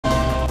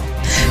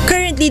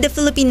Currently, the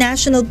Philippine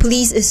National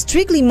Police is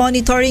strictly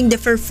monitoring the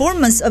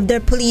performance of their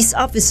police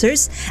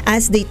officers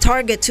as they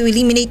target to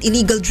eliminate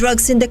illegal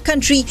drugs in the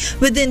country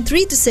within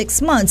 3 to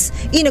 6 months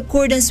in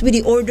accordance with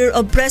the order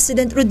of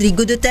President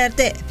Rodrigo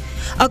Duterte.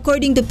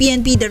 According to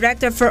PNP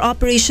Director for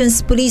Operations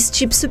Police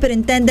Chief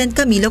Superintendent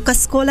Camilo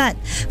Cascolan,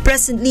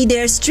 presently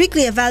they are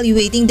strictly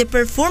evaluating the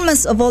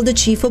performance of all the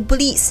Chief of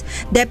Police,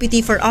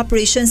 Deputy for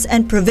Operations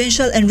and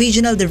Provincial and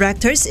Regional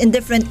Directors in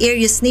different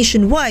areas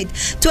nationwide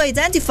to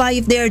identify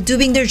if they are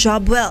doing their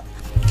job well.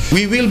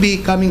 We will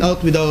be coming out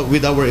with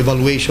our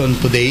evaluation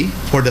today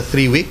for the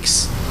 3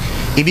 weeks.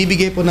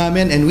 Ibibigay po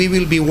namin and we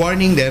will be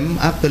warning them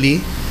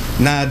actually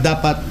na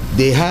dapat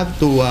they have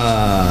to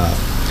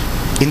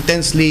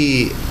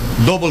intensely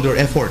double their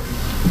effort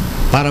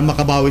para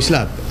makabawi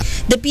sila.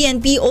 The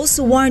PNP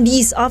also warned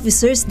these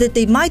officers that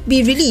they might be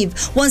relieved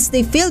once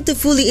they fail to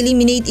fully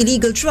eliminate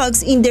illegal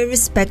drugs in their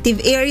respective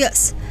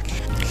areas.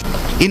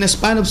 In a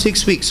span of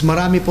 6 weeks,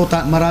 marami po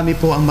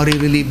ang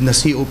marirelieve na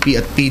COP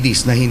at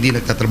PDs na hindi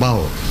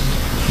nagtatrabaho.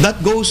 That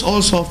goes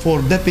also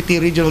for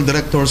Deputy Regional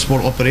Directors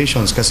for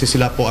Operations kasi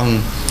sila po ang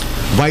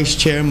Vice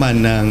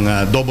Chairman ng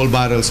double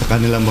barrel sa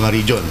kanilang mga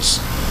regions.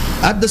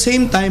 At the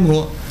same time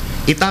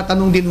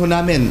itatanong din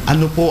namin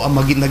ano po ang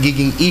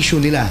nagiging issue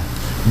nila.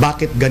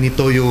 Bakit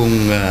ganito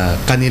yung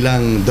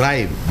kanilang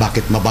drive?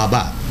 Bakit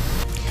mababa?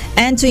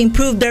 And to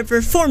improve their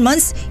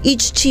performance,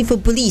 each Chief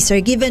of Police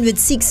are given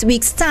with 6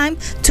 weeks time,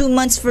 2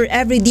 months for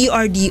every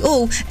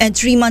DRDO, and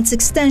 3 months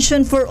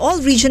extension for all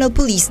regional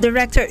police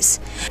directors.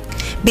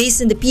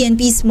 Based on the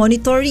PNP's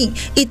monitoring,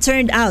 it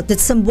turned out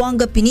that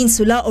Zamboanga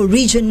Peninsula or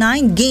Region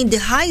 9 gained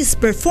the highest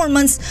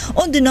performance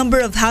on the number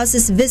of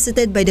houses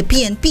visited by the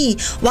PNP,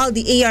 while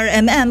the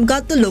ARMM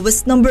got the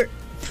lowest number.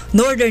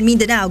 Northern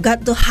Mindanao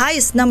got the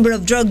highest number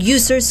of drug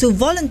users who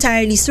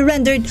voluntarily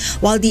surrendered,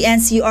 while the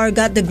NCR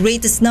got the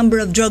greatest number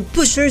of drug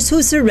pushers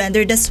who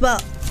surrendered as well.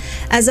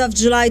 As of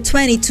July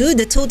 22,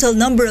 the total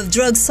number of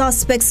drug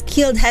suspects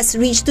killed has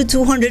reached to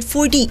 240,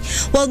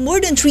 while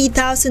more than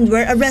 3,000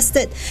 were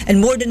arrested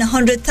and more than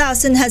 100,000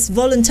 has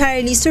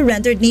voluntarily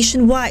surrendered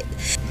nationwide.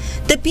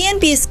 The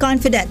PNP is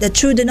confident that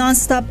through the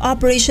non-stop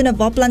operation of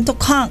Oplan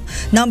Tokhang,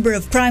 number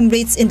of crime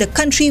rates in the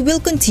country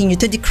will continue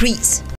to decrease.